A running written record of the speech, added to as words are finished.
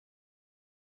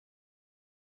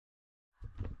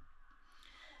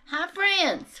Hi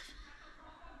friends,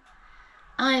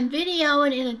 I am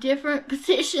videoing in a different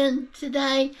position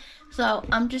today, so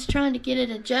I'm just trying to get it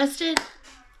adjusted.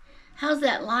 How's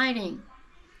that lighting?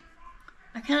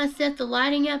 I kind of set the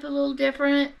lighting up a little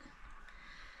different.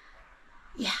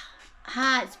 Yeah.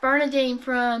 Hi, it's Bernadine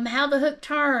from How the Hook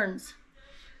Turns.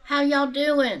 How y'all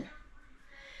doing?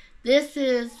 This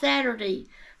is Saturday.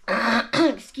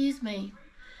 Excuse me.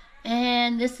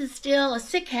 And this is still a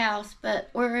sick house, but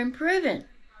we're improving.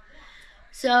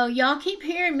 So y'all keep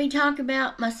hearing me talk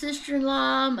about my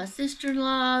sister-in-law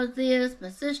this, my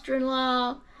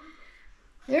sister-in-law.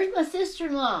 There's my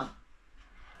sister-in-law.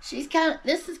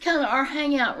 This is kind of our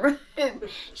hangout room.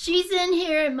 She's in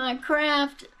here in my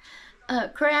craft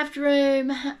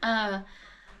room. I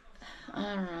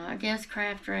don't know, I guess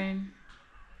craft room.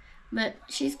 But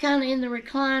she's kind of in the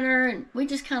recliner, and we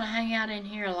just kind of hang out in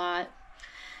here a lot.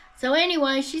 So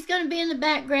anyway, she's going to be in the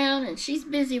background, and she's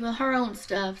busy with her own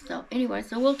stuff. So anyway,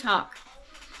 so we'll talk.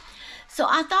 So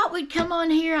I thought we'd come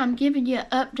on here. I'm giving you an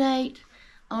update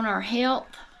on our health.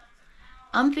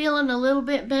 I'm feeling a little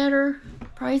bit better.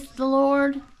 Praise the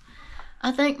Lord.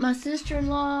 I think my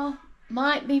sister-in-law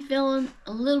might be feeling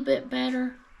a little bit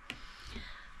better.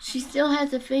 She still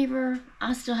has a fever.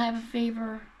 I still have a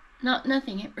fever.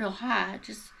 Nothing real high,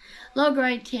 just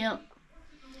low-grade temp.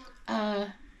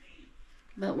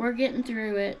 But we're getting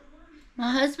through it.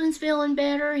 My husband's feeling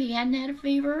better. He hadn't had a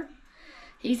fever.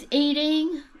 He's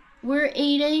eating. We're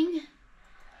eating.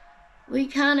 We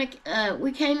came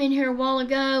in here a while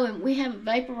ago, and we have a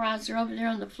vaporizer over there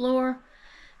on the floor.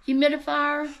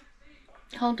 Humidifier.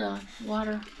 Hold on.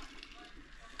 Water.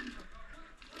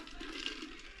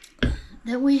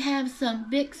 Then we have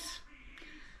some Vicks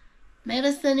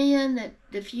medicine in that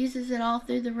diffuses it all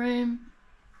through the room.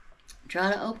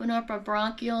 Try to open up our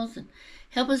bronchioles and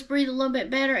help us breathe a little bit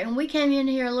better. And we came in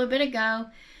here a little bit ago,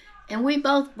 and we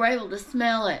both were able to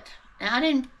smell it. Now,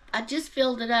 I just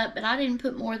filled it up, but I didn't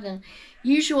put more than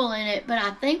usual in it. But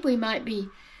I think we might be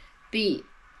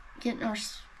getting our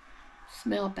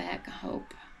smell back, I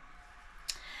hope.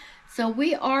 So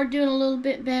we are doing a little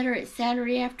bit better. It's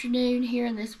Saturday afternoon here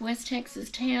in this West Texas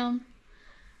town.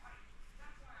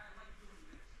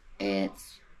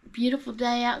 It's a beautiful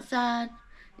day outside.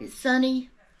 It's sunny.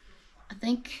 I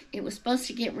think it was supposed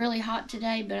to get really hot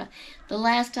today, but the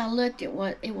last I looked, it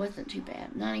wasn't too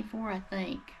bad. 94, I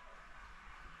think.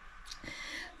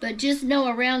 But just know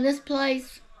around this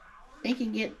place, it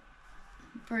can get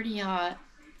pretty hot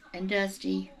and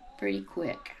dusty pretty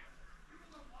quick.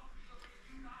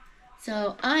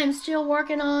 So I am still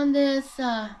working on this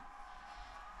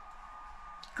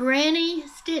granny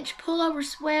stitch pullover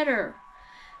sweater.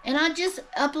 And I just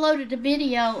uploaded a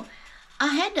video. I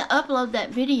had to upload that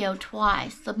video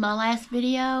twice of my last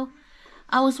video.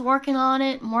 I was working on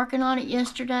it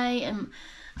yesterday, and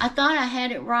I thought I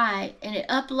had it right, and it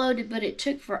uploaded, but it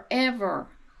took forever.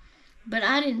 But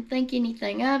I didn't think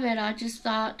anything of it. I just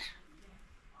thought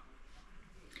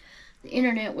the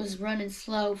internet was running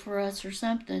slow for us or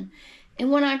something.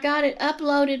 And when I got it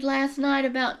uploaded last night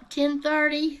about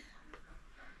 10:30,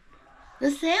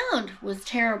 the sound was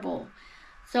terrible.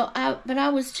 But I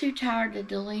was too tired to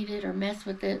delete it or mess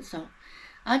with it, so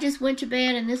I just went to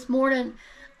bed, and this morning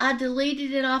I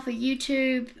deleted it off of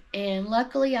YouTube, and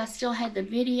luckily I still had the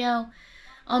video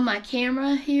on my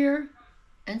camera here,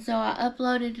 and so I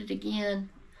uploaded it again,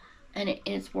 and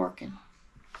it's working.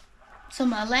 So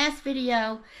my last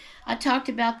video, I talked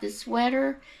about this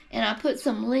sweater, and I put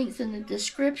some links in the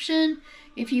description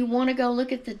if you want to go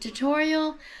look at the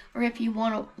tutorial, or if you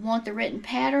want the written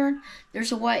pattern.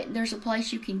 There's a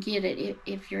place you can get it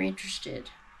if you're interested.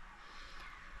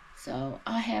 So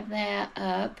I have that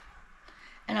up,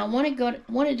 and I wanted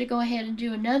to go ahead and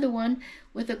do another one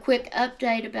with a quick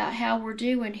update about how we're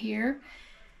doing here.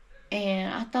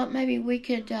 And I thought maybe we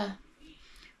could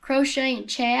crochet and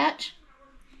chat.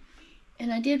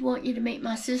 And I did want you to meet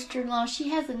my sister-in-law. She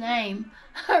has a name.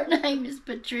 Her name is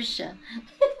Patricia.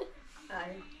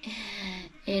 Hi.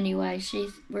 Anyway,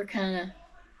 we're kind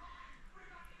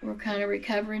of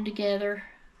recovering together.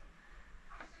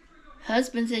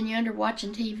 Husband's in yonder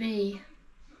watching TV.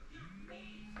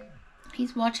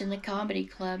 He's watching the comedy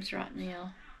clubs right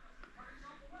now.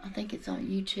 I think it's on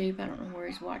YouTube. I don't know where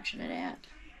he's watching it at.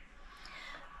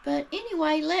 But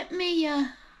anyway, let me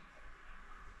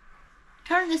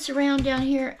turn this around down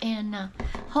here and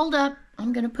hold up.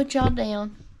 I'm going to put y'all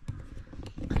down,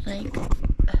 I think.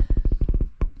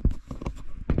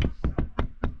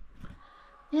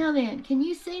 Now then, can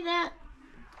you see that?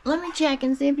 Let me check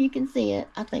and see if you can see it.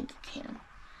 I think you can.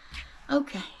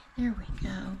 Okay, there we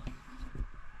go.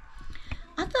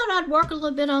 I thought I'd work a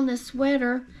little bit on this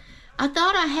sweater. I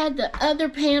thought I had the other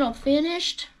panel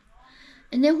finished,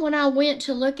 and then when I went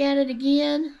to look at it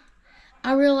again,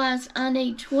 I realized I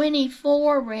need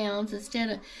 24 rounds instead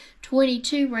of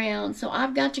 22 rounds. So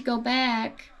I've got to go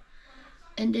back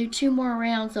and do 2 more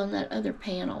rounds on that other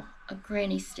panel of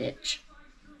granny stitch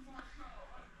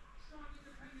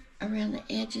around the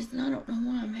edges. And I don't know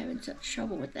why I'm having such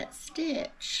trouble with that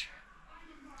stitch.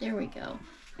 There we go.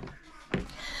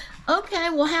 Okay,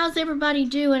 well, how's everybody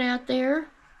doing out there?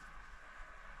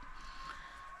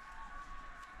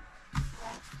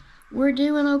 We're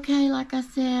doing okay, like I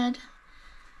said.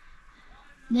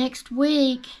 Next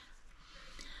week,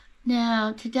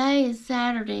 now today is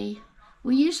Saturday.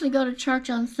 We usually go to church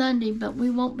on Sunday, but we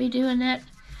won't be doing that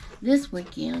this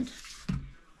weekend.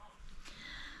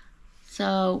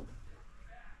 So,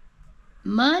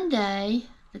 Monday,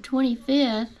 the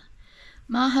 25th,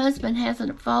 my husband has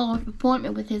a follow-up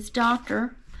appointment with his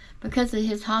doctor because of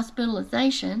his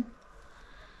hospitalization.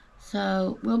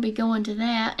 So we'll be going to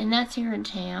that, and that's here in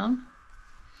town.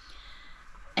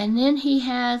 And then he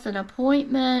has an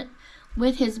appointment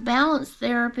with his balance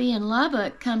therapy in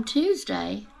Lubbock come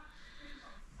Tuesday.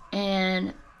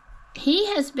 And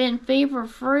he has been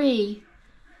fever-free.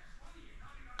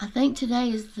 I think today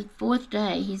is the 4th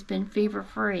day he's been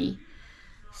fever-free.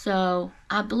 So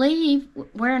I believe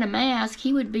wearing a mask,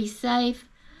 he would be safe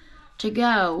to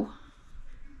go.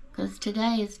 Because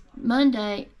today is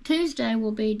Monday. Tuesday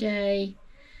will be day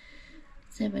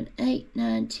 7, 8,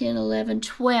 9, 10, 11,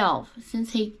 12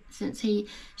 since he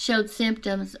showed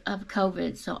symptoms of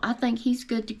COVID. So I think he's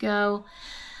good to go.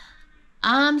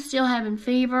 I'm still having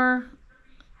fever.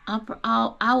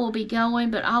 I will be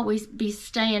going, but I'll always be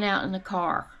staying out in the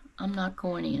car. I'm not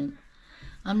going in.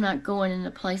 I'm not going in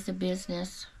the place of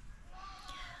business.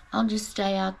 I'll just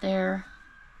stay out there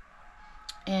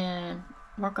and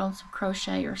work on some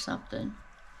crochet or something.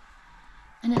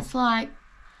 And it's like,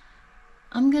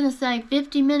 I'm going to say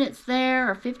 50 minutes there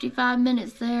or 55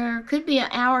 minutes there. Could be an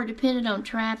hour depending on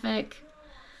traffic.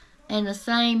 And the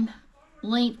same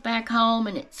length back home,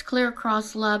 and it's clear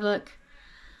across Lubbock.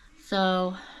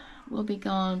 So we'll be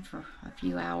gone for a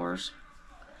few hours.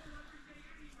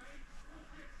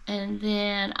 And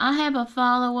then I have a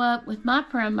follow-up with my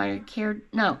primary care,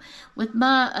 with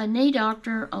my knee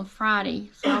doctor on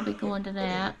Friday. So I'll be going to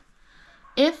that.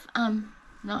 If I'm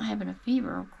not having a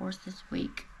fever, of course, this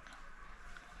week.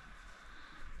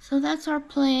 So that's our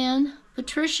plan.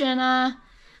 Patricia and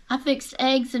I fixed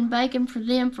eggs and bacon for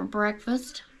them for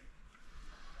breakfast.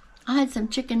 I had some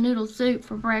chicken noodle soup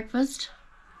for breakfast.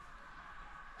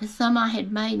 And some I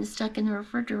had made and stuck in the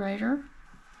refrigerator.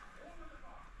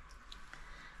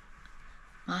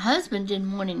 My husband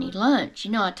didn't want any lunch.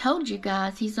 You know, I told you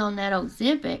guys he's on that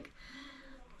Ozempic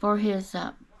for his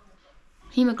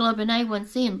hemoglobin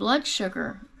A1C and blood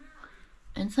sugar.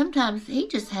 And sometimes he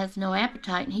just has no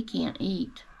appetite and he can't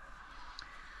eat.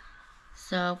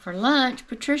 So for lunch,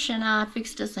 Patricia and I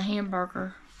fixed us a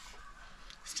hamburger.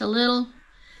 Just a little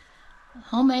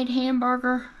homemade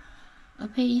hamburger a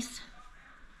piece.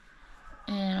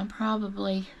 And I'm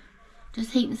probably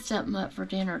just heating something up for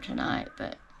dinner tonight,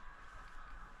 but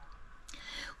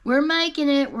we're making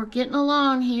it. We're getting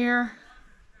along here.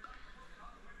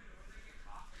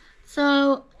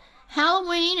 So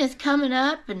Halloween is coming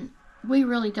up, and we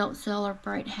really don't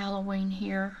celebrate Halloween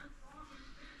here.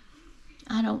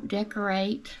 I don't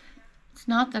decorate. It's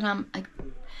not that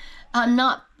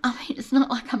it's not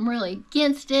like I'm really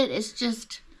against it. It's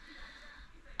just,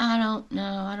 I don't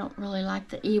know. I don't really like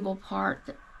the evil part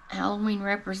that Halloween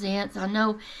represents. I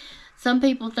know some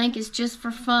people think it's just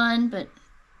for fun,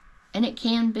 and it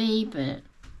can be, but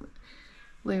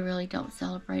we really don't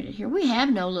celebrate it here. We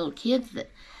have no little kids that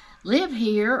live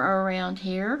here or around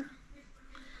here.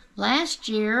 Last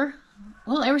year,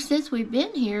 well, ever since we've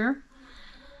been here,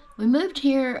 we moved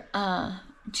here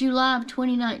July of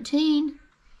 2019.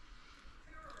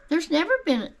 There's never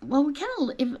been, well, we kind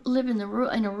of live in a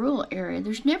rural area.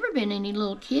 There's never been any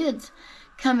little kids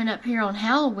coming up here on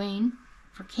Halloween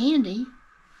for candy.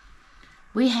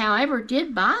 We, however,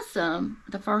 did buy some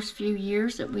the first few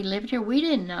years that we lived here. We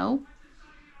didn't know.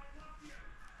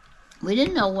 We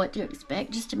didn't know what to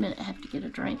expect. Just a minute, I have to get a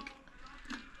drink.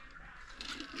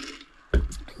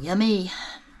 Yummy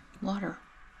water.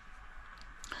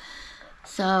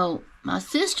 So, my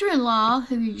sister-in-law,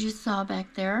 who you just saw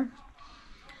back there,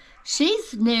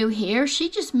 she's new here. She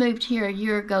just moved here a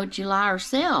year ago, July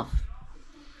herself.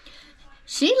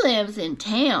 She lives in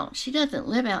town. She doesn't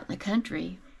live out in the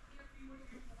country.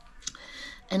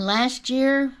 And last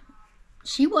year,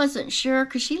 she wasn't sure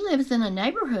because she lives in a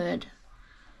neighborhood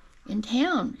in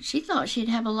town. She thought she'd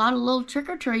have a lot of little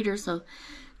trick-or-treaters, so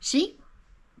she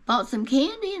bought some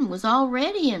candy and was all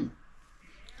ready, and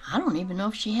I don't even know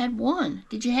if she had one.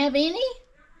 Did you have any,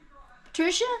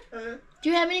 Patricia? Did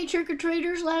you have any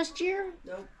trick-or-treaters last year?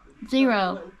 Nope.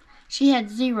 0. She had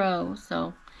 0,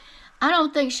 so I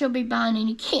don't think she'll be buying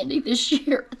any candy this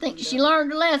year. I think she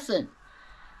learned a lesson.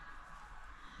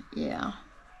 Yeah.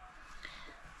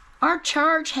 Our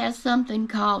church has something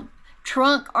called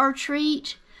Trunk or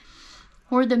Treat,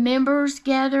 where the members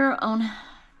gather on,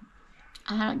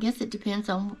 I guess it depends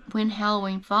on when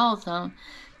Halloween falls on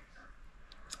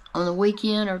the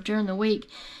weekend or during the week.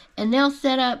 And they'll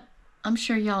set up, I'm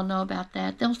sure y'all know about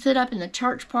that, they'll sit up in the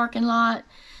church parking lot,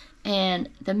 and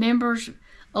the members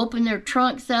open their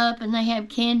trunks up, and they have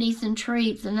candies and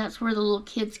treats, and that's where the little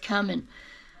kids come, and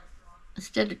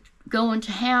instead of going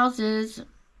to houses,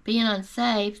 being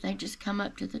unsafe, they just come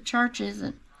up to the churches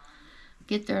and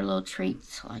get their little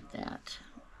treats like that.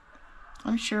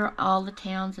 I'm sure all the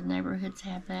towns and neighborhoods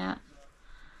have that.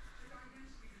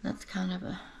 That's kind of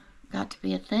got to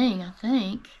be a thing, I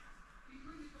think.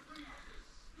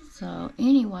 So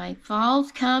anyway,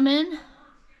 fall's coming.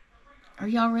 Are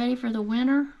y'all ready for the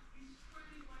winter?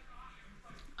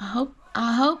 I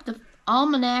hope the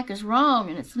almanac is wrong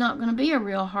and it's not going to be a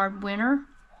real hard winter.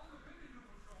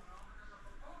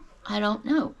 I don't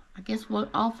know. I guess we'll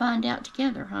all find out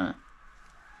together, huh?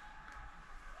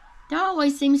 There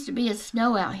always seems to be a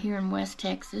snow out here in West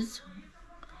Texas.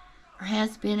 Or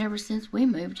has been ever since we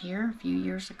moved here a few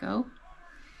years ago.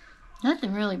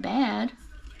 Nothing really bad.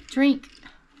 Drink.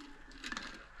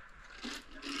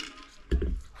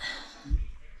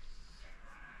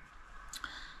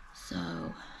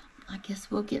 So, I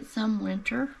guess we'll get some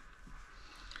winter.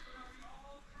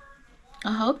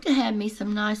 I hope to have me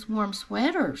some nice warm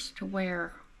sweaters to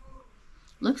wear.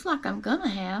 Looks like I'm gonna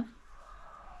have.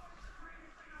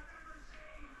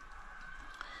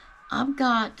 I've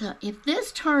got, if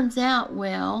this turns out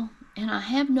well, and I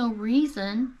have no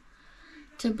reason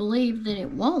to believe that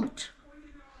it won't,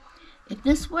 if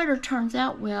this sweater turns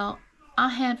out well, I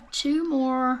have 2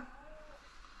 more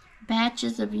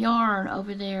batches of yarn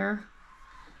over there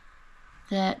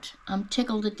that I'm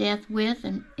tickled to death with,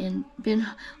 and been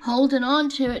holding on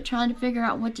to it, trying to figure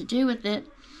out what to do with it.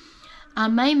 I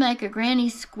may make a granny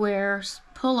squares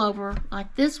pullover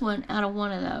like this one out of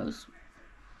one of those.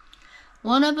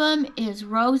 One of them is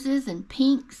roses and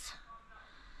pinks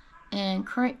and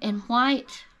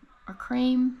white or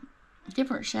cream,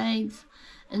 different shades.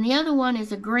 And the other one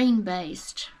is a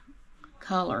green-based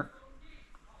color.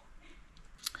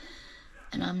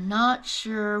 And I'm not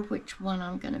sure which one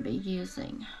I'm going to be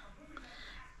using.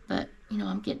 But, you know,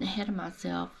 I'm getting ahead of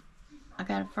myself. I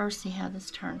got to first see how this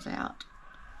turns out.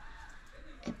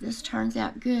 If this turns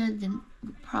out good, then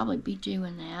we'll probably be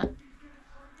doing that.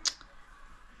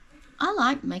 I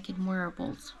like making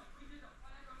wearables.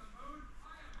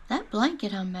 That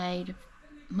blanket I made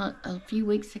a few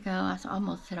weeks ago, I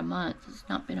almost said a month. It's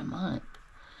not been a month.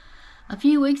 A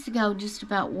few weeks ago just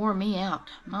about wore me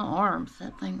out. My arms,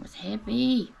 that thing was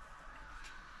heavy.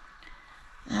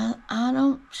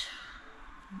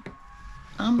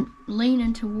 I'm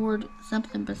leaning toward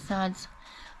something besides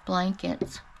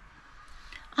blankets.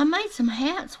 I made some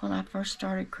hats when I first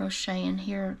started crocheting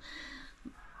here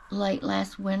late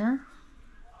last winter.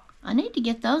 I need to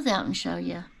get those out and show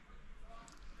you.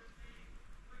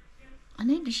 I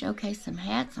need to showcase some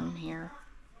hats on here.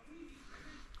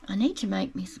 I need to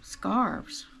make me some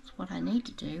scarves. That's what I need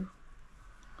to do.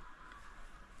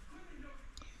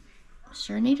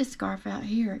 Sure need a scarf out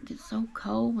here. It gets so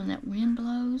cold when that wind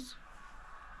blows.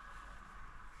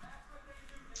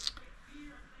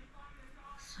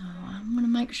 So I'm going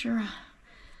to make sure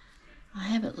I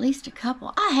have at least a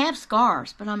couple. I have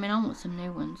scarves, but I mean, I want some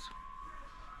new ones.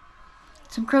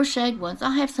 Some crocheted ones.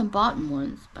 I have some boughten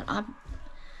ones, but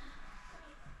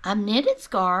I've knitted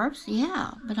scarves,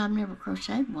 yeah, but I've never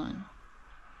crocheted one.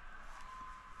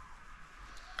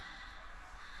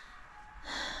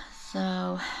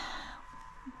 So,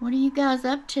 what are you guys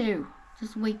up to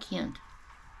this weekend?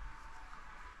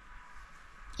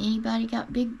 Anybody got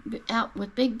out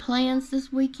with big plans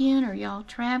this weekend? Or y'all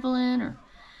traveling or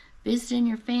visiting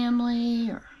your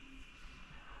family? Or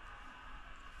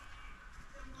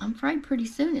I'm afraid pretty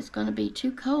soon it's going to be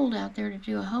too cold out there to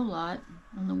do a whole lot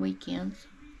on the weekends.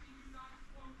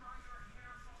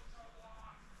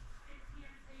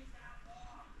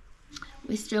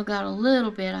 We still got a little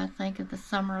bit, I think, of the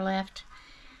summer left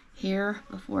here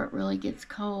before it really gets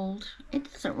cold.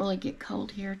 It doesn't really get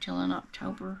cold here till in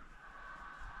October.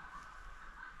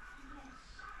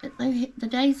 The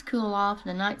days cool off,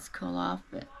 the nights cool off,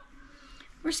 but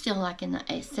we're still like in the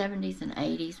 70s and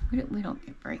 80s. We don't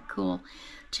get very cool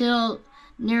till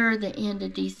near the end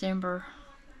of December.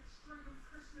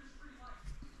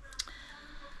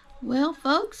 Well,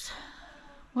 folks,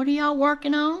 what are y'all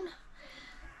working on?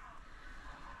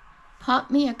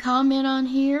 Pop me a comment on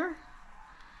here.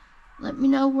 Let me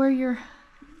know where you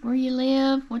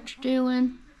live, what you're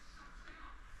doing,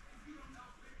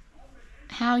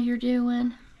 how you're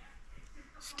doing.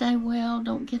 Stay well.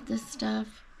 Don't get this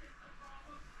stuff.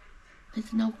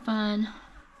 It's no fun.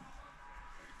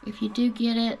 If you do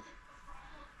get it,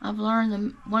 I've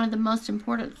learned one of the most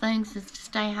important things is to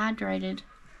stay hydrated.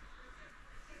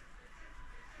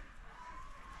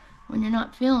 When you're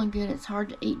not feeling good, it's hard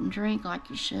to eat and drink like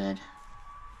you should.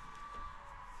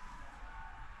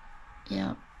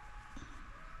 Yep.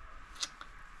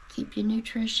 Keep your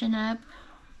nutrition up.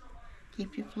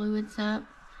 Keep your fluids up.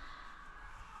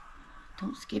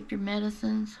 Don't skip your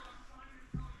medicines.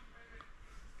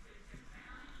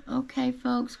 Okay,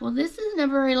 folks. Well, this isn't a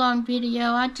very long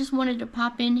video. I just wanted to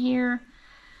pop in here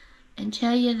and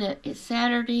tell you that it's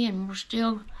Saturday and we're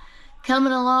still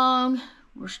coming along.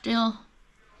 We're still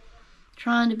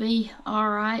trying to be all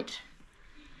right.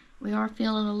 We are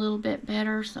feeling a little bit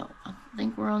better, so I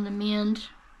think we're on the mend.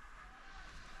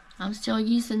 I'm still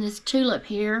using this tulip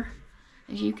here,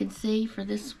 as you can see, for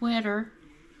this sweater.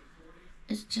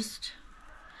 It's just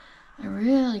a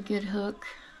really good hook.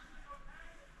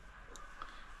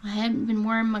 I hadn't been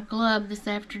wearing my glove this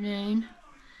afternoon,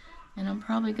 and I'm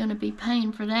probably going to be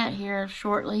paying for that here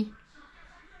shortly.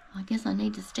 I guess I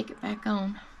need to stick it back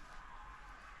on.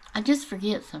 I just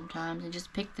forget sometimes and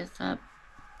just pick this up.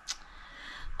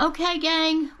 Okay,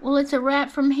 gang. Well, it's a wrap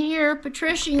from here.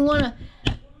 Patricia, you want to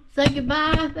say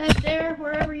goodbye back there,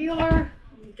 wherever you are?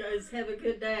 You guys have a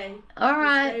good day. All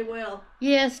right. Stay well.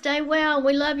 Yeah, stay well.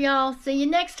 We love y'all. See you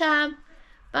next time.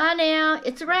 Bye now.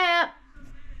 It's a wrap.